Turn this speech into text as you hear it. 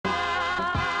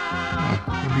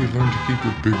you learn to keep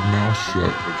your big mouth shut?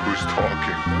 But who's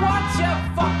talking? Watch your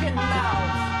fucking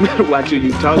mouth! Watch who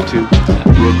you talk to.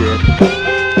 Brother.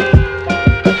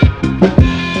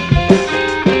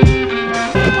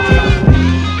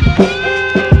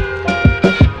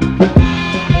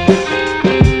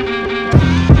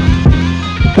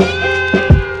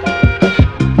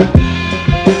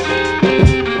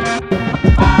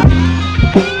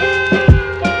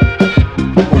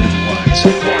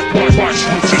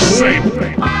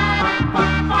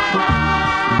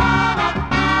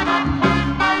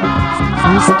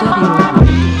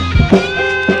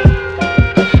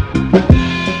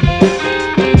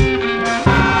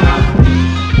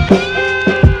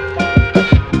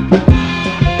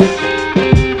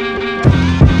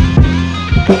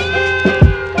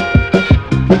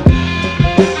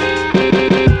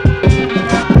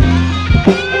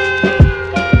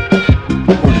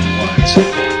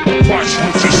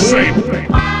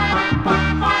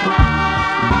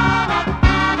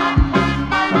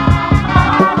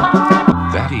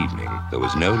 That evening, there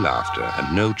was no laughter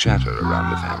and no chatter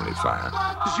around the family fire.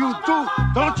 You do!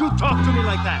 Don't you talk to me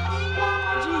like that!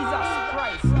 Jesus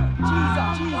Christ!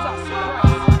 Jesus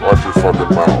Christ! Watch your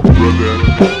fucking mouth,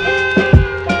 brother.